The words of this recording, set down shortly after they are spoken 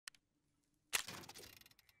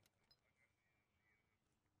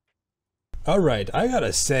Alright, I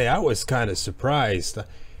gotta say, I was kind of surprised.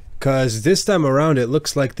 Because this time around, it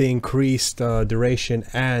looks like they increased duration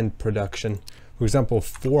and production. For example,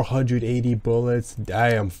 480 bullets,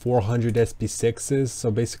 damn, 400 SP6s. So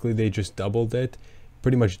basically, they just doubled it.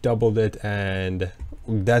 Pretty much doubled it, and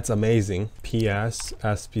that's amazing. PS,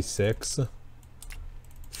 SP6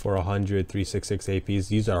 for 100, 366 APs.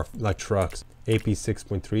 These are like trucks. AP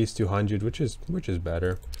 6.3 is 200, which is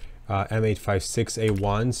better. M856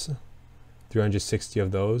 A1s, 360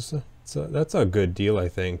 of those. So that's a good deal, I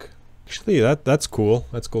think. Actually, that's cool.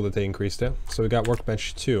 That's cool that they increased it. So we got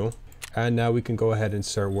workbench 2, and now we can go ahead and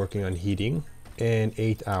start working on heating in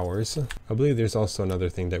 8 hours. I believe there's also another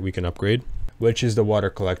thing that we can upgrade, which is the water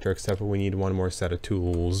collector, except we need one more set of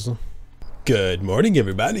tools. Good morning,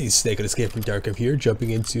 everybody. Snecc and Escape from Tarkov here, jumping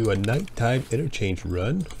into a nighttime interchange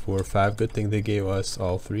run for 5. Good thing they gave us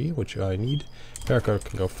all 3, which I need. Tarkov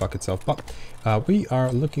can go fuck itself, but we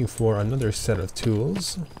are looking for another set of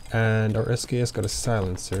tools, and our SKS got a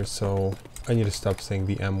silencer, so I need to stop saying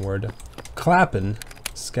the M word. Clapping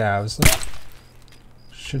scavs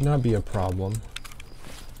should not be a problem.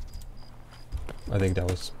 I think that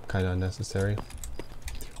was kind of unnecessary.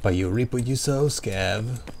 But you reap what you sow,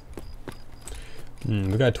 scav.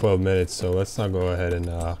 We got 12 minutes, so let's not go ahead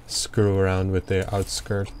and screw around with the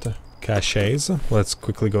outskirt caches. Let's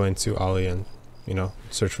quickly go into Ollie and, you know,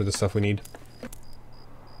 search for the stuff we need.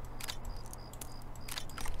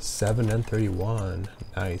 7 and 31.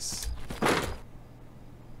 Nice.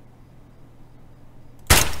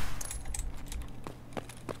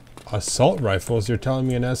 Assault rifles? You're telling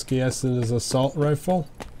me an SKS is an assault rifle?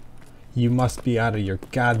 You must be out of your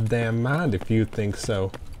goddamn mind if you think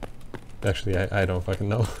so. Actually, I don't fucking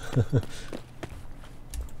know.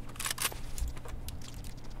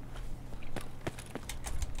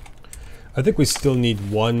 I think we still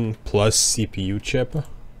need 1 plus CPU chip.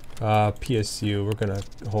 PSU, we're gonna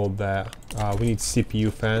hold that. We need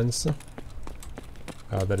CPU fans.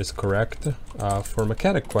 That is correct. For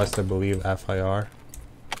mechanic quest, I believe FIR.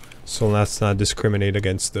 So let's not discriminate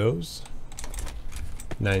against those.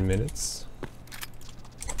 9 minutes.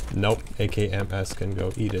 Nope, AKMS can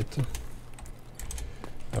go eat it.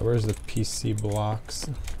 Where's the PC blocks?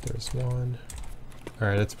 There's one.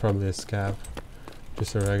 Alright, that's probably a scav.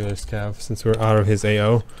 Just a regular scav. Since we're out of his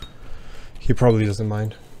AO, he probably doesn't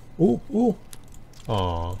mind. Ooh, ooh.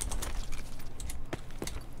 Aww.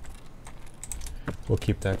 We'll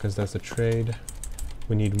keep that because that's a trade.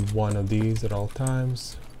 We need 1 of these at all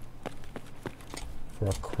times. For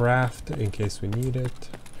a craft, in case we need it.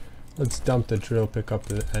 Let's dump the drill, pick up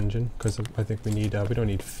the engine, because I think we need, we don't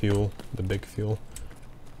need fuel, the big fuel.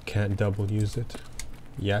 Can't double use it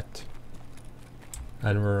yet.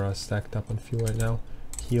 And we're stacked up on fuel right now.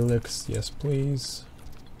 Helix, yes please.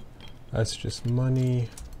 That's just money.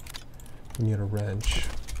 We need a wrench.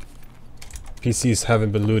 PCs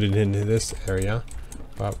haven't been looted into this area,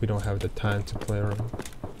 but we don't have the time to play around.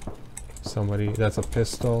 Somebody, that's a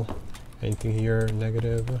pistol. Anything here?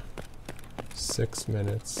 Negative. 6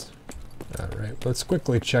 minutes. Alright, let's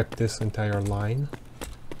quickly check this entire line.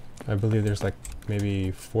 I believe there's like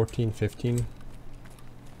maybe 14, 15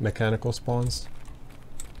 mechanical spawns.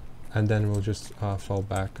 And then we'll just fall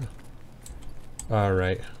back.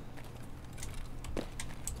 Alright.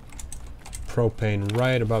 Propane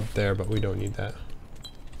right about there, but we don't need that.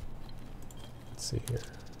 Let's see here.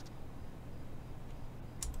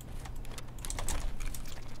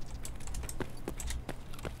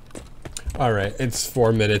 Alright, it's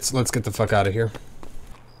 4 minutes. Let's get the fuck out of here.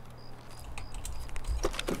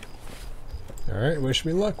 Alright, wish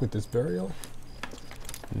me luck with this burial.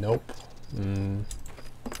 Nope.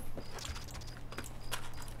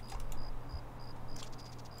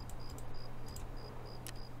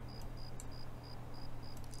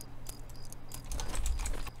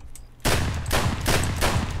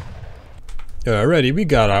 Alrighty, we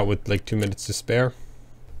got out with like 2 minutes to spare.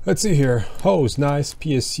 Let's see here. Hose, nice.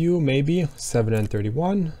 PSU, maybe. 7 and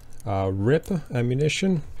 31. RIP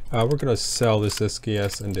ammunition. We're gonna sell this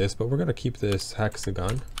SKS and this, but we're gonna keep this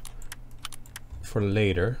hexagon for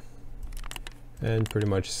later. And pretty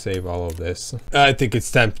much save all of this. I think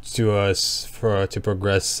it's time to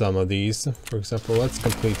progress some of these. For example, let's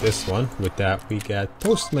complete this one. With that, we get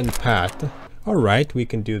Postman Pat. Alright, we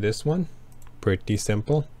can do this one. Pretty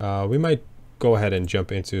simple. We might go ahead and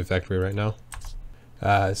jump into the factory right now.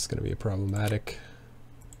 It's gonna be problematic.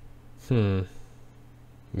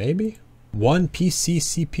 Maybe? 1 PC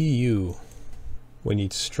CPU. We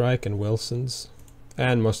need Strike and Wilson's.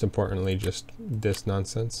 And most importantly, just this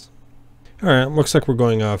nonsense. Alright, looks like we're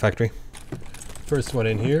going factory. First one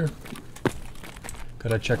in here.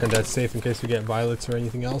 Gotta check on that safe in case we get violets or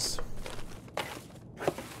anything else.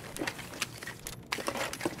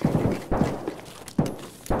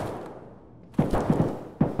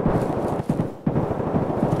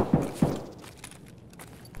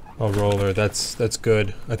 Oh, roller, that's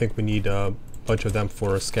good. I think we need a bunch of them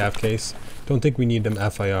for a scav case. Don't think we need them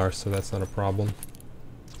FIR, so that's not a problem.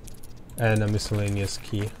 And a miscellaneous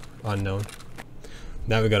key, unknown.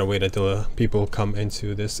 Now we gotta wait until people come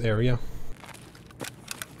into this area.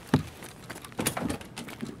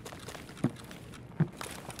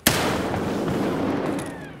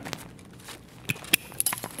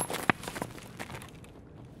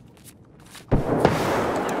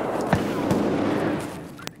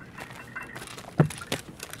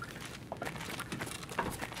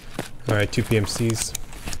 Alright, 2 PMCs.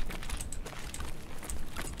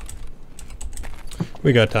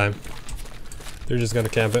 We got time. They're just gonna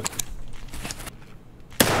camp it.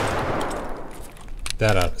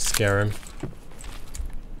 That ought to scare him.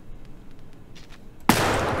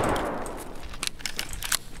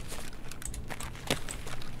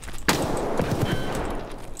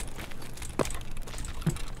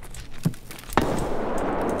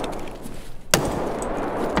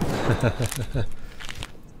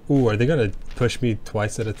 Ooh, are they gonna push me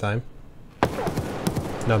twice at a time?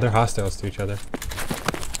 No, they're hostiles to each other.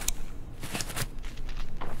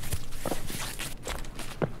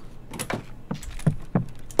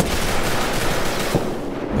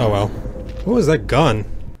 Oh well. What was that gun?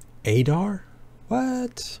 ADAR?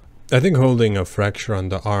 What? I think holding a fracture on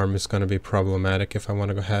the arm is gonna be problematic if I want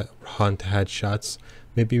to go hunt headshots.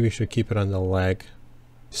 Maybe we should keep it on the leg.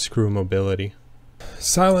 Screw mobility.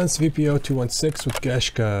 Silence VPO 216 with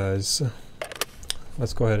Geshkas.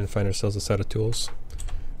 Let's go ahead and find ourselves a set of tools.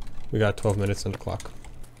 We got 12 minutes on the clock.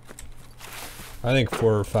 I think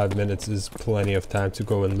 4 or 5 minutes is plenty of time to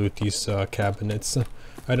go and loot these cabinets.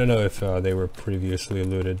 I don't know if they were previously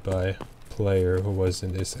looted by a player who was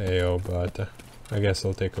in this AO, but I guess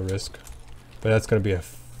I'll take a risk. But that's gonna be a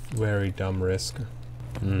very dumb risk.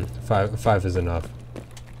 5 is enough.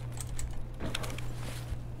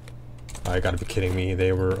 I gotta be kidding me,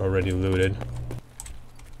 they were already looted.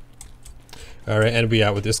 Alright, and we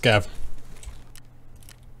out with this scav.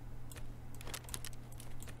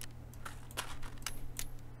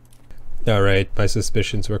 Alright, my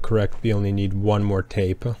suspicions were correct. We only need one more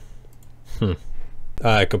tape.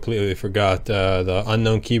 I completely forgot. The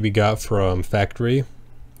unknown key we got from factory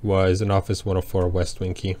was an Office 104 West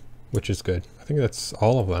Wing key, which is good. I think that's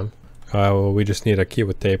all of them. Well, we just need a key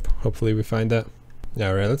with tape. Hopefully we find that.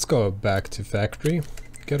 Alright, let's go back to factory.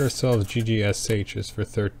 Get ourselves GGSHs for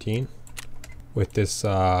 13 with this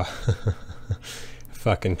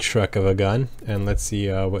fucking truck of a gun, and let's see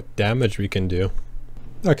what damage we can do.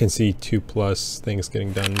 I can see 2+ things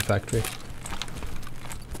getting done in factory.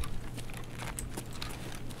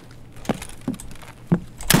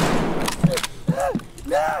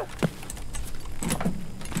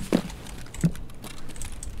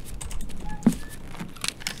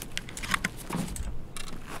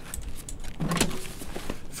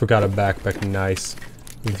 Forgot a backpack, nice.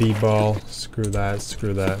 V-ball, screw that,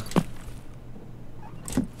 screw that.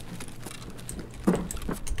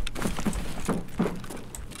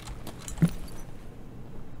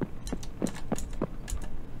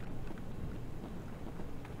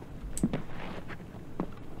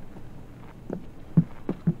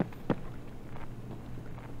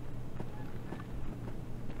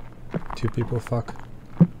 Two people, fuck.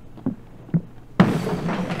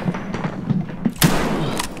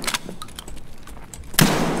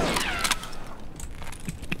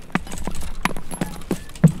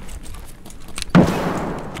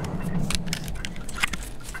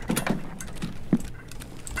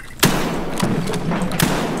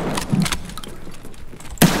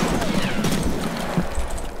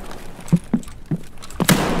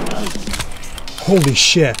 Holy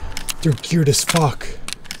shit, they're geared as fuck.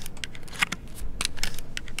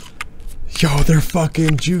 Yo, they're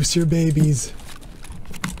fucking juicer babies.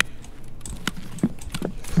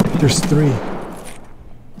 There's 3.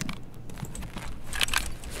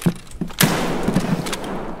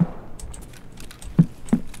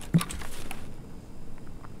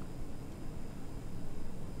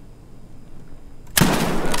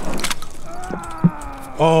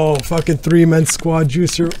 Oh, fucking 3-man squad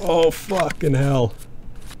juicer. Oh, fucking hell.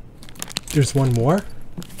 There's one more?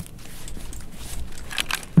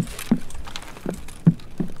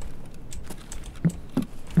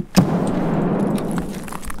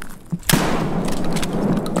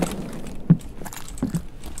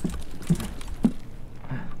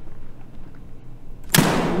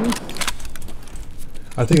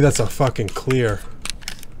 I think that's a fucking clear.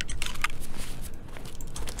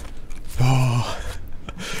 Oh,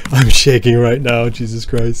 I'm shaking right now, Jesus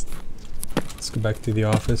Christ. Let's go back to the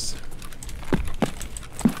office.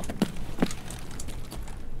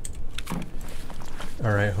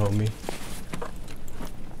 Alright, homie.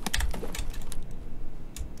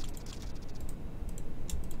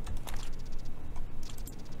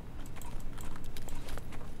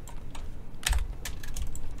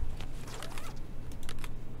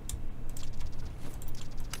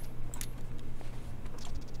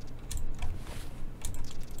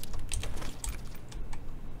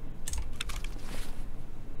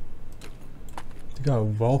 They got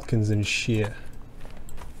Vulcans and shit.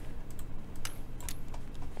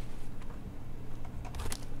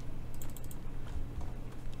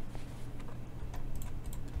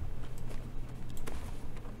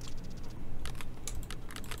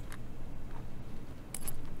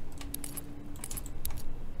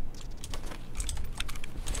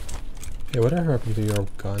 Hey, whatever happened to your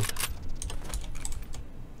gun?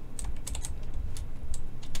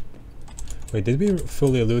 Wait, did we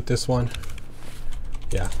fully loot this one?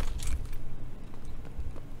 Yeah.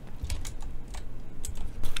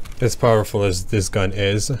 As powerful as this gun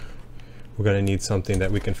is, we're gonna need something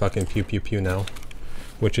that we can fucking pew pew pew now,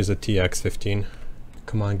 which is a TX-15.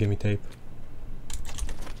 Come on, give me tape.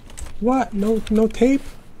 What? No tape?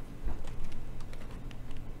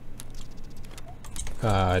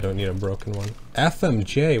 I don't need a broken one.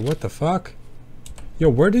 FMJ, what the fuck? Yo,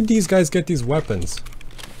 where did these guys get these weapons?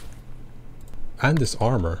 And this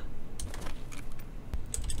armor.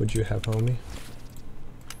 What'd you have, homie?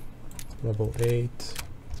 Level 8.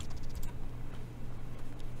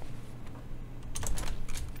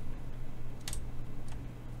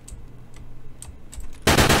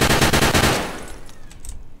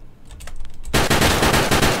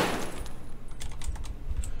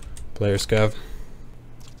 Player Scav.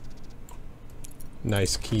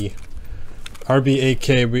 Nice key.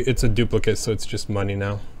 RB8K, it's a duplicate, so it's just money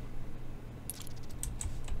now.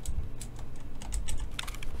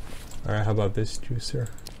 Alright, how about this juicer?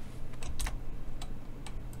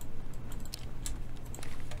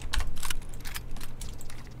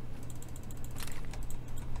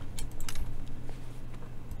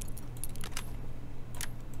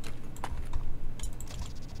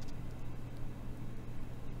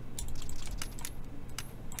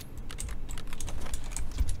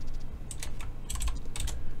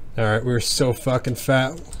 Alright, we're so fucking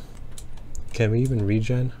fat. Can we even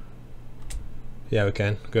regen? Yeah, we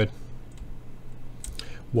can. Good.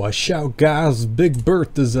 Watch out, guys. Big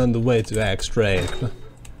Bertha's on the way to extract.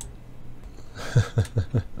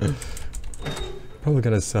 Probably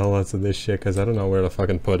gonna sell lots of this shit because I don't know where to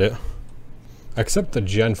fucking put it. Except the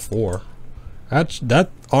Gen 4. That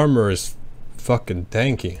armor is fucking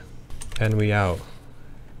tanky. And we out.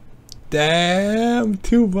 Damn!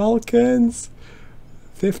 2 Vulcans!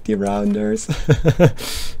 50 rounders.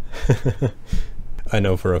 I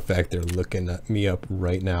know for a fact they're looking at me up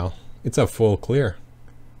right now. It's a full clear.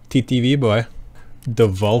 TTV boy. The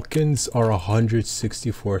Vulcans are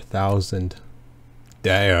 164,000.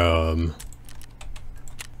 Damn.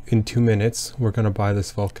 In 2 minutes, we're gonna buy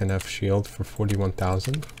this Vulcan F shield for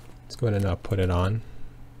 41,000. Let's go ahead and put it on.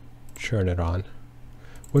 Turn it on.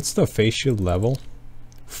 What's the face shield level?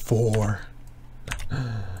 4.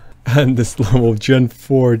 And this level Gen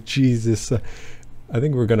 4, Jesus. I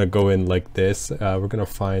think we're gonna go in like this. We're gonna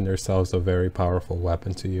find ourselves a very powerful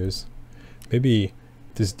weapon to use. Maybe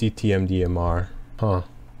this DTM DMR. Huh.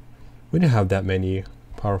 We don't have that many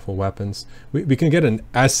powerful weapons. We can get an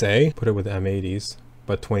SA, put it with M80s,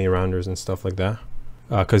 but 20 rounders and stuff like that.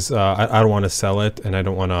 Because I don't want to sell it and I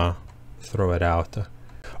don't want to throw it out.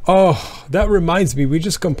 Oh, that reminds me, we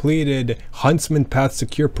just completed Huntsman Path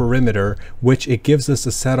Secure Perimeter, which it gives us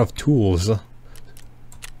a set of tools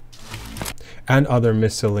and other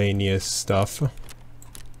miscellaneous stuff.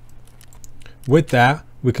 With that,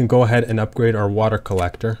 we can go ahead and upgrade our water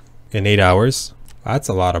collector in 8 hours. That's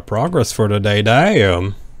a lot of progress for today,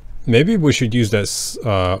 damn. Maybe we should use this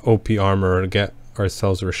OP armor to get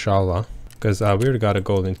ourselves Reshala, because we already got a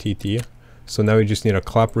golden TT. So now we just need a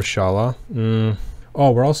clap Reshala.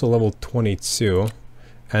 Oh, we're also level 22.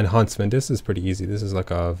 And Huntsman, this is pretty easy. This is like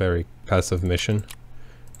a very passive mission.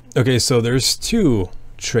 Okay, so there's 2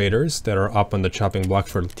 traders that are up on the chopping block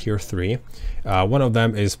for tier 3. One of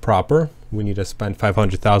them is Proper. We need to spend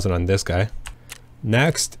 500,000 on this guy.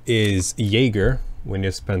 Next is Jaeger. We need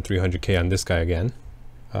to spend 300k on this guy again.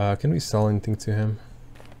 Can we sell anything to him?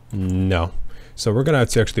 No. So we're gonna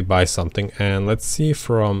have to actually buy something. And let's see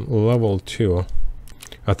from level 2.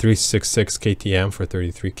 A 366 KTM for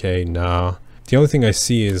 33k. Nah. The only thing I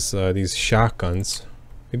see is these shotguns.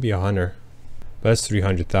 Maybe a hunter. But that's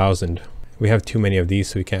 300,000. We have too many of these,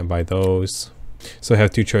 so we can't buy those. So I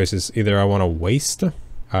have 2 choices. Either I want to waste to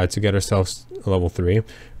get ourselves level 3,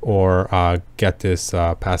 or get this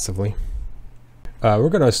passively. We're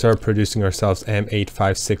gonna start producing ourselves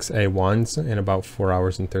M856A1s in about 4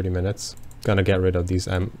 hours and 30 minutes. Gonna get rid of these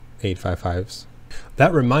M855s.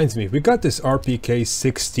 That reminds me, we got this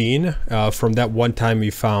RPK-16 from that one time we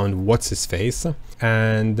found what's his face,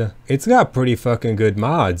 and it's got pretty fucking good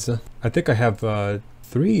mods. I think I have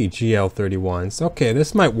 3 GL31s. Okay,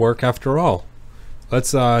 this might work after all.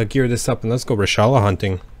 Let's gear this up and let's go Reshala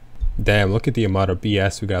hunting. Damn, look at the amount of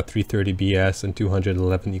BS. We got 330 BS and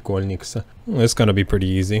 211 Ikolniks. It's gonna be pretty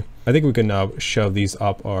easy. I think we can shove these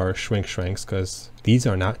up our shrinks because these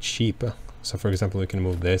are not cheap. So for example, we can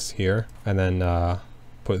move this here and then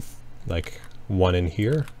put like 1 in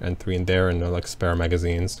here and 3 in there, and like spare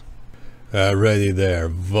magazines. Ready there,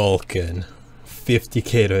 Vulcan.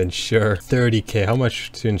 50k to insure, 30k. How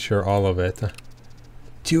much to insure all of it?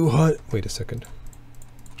 200. Wait a second.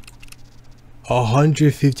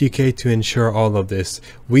 150k to insure all of this.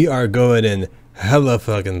 We are going in hella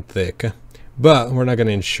fucking thick, but we're not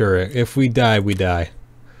gonna insure it. If we die, we die.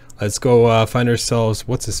 Let's go find ourselves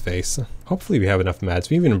what's his face. Hopefully we have enough mats.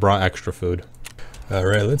 We even brought extra food. All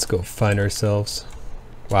right, let's go find ourselves.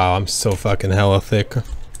 Wow, I'm so fucking hella thick.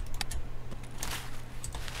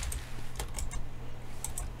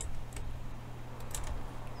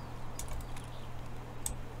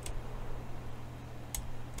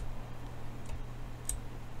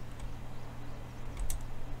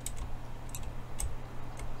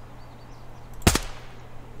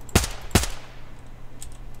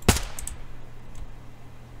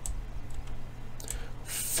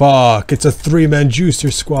 Fuck, it's a 3-man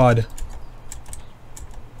juicer squad.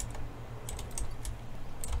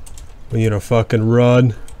 We need to fucking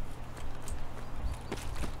run.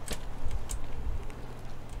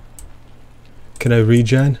 Can I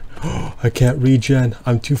regen? I can't regen.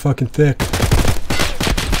 I'm too fucking thick.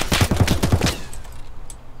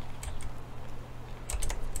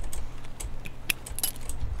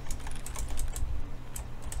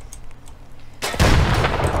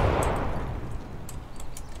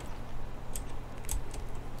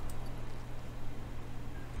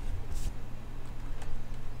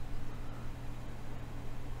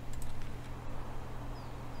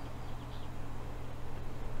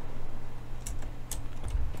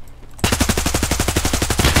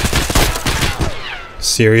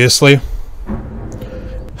 Seriously?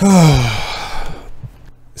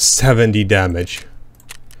 70 damage.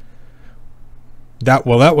 That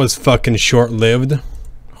was fucking short-lived.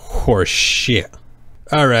 Horse shit.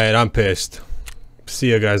 Alright, I'm pissed.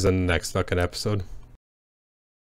 See you guys on the next fucking episode.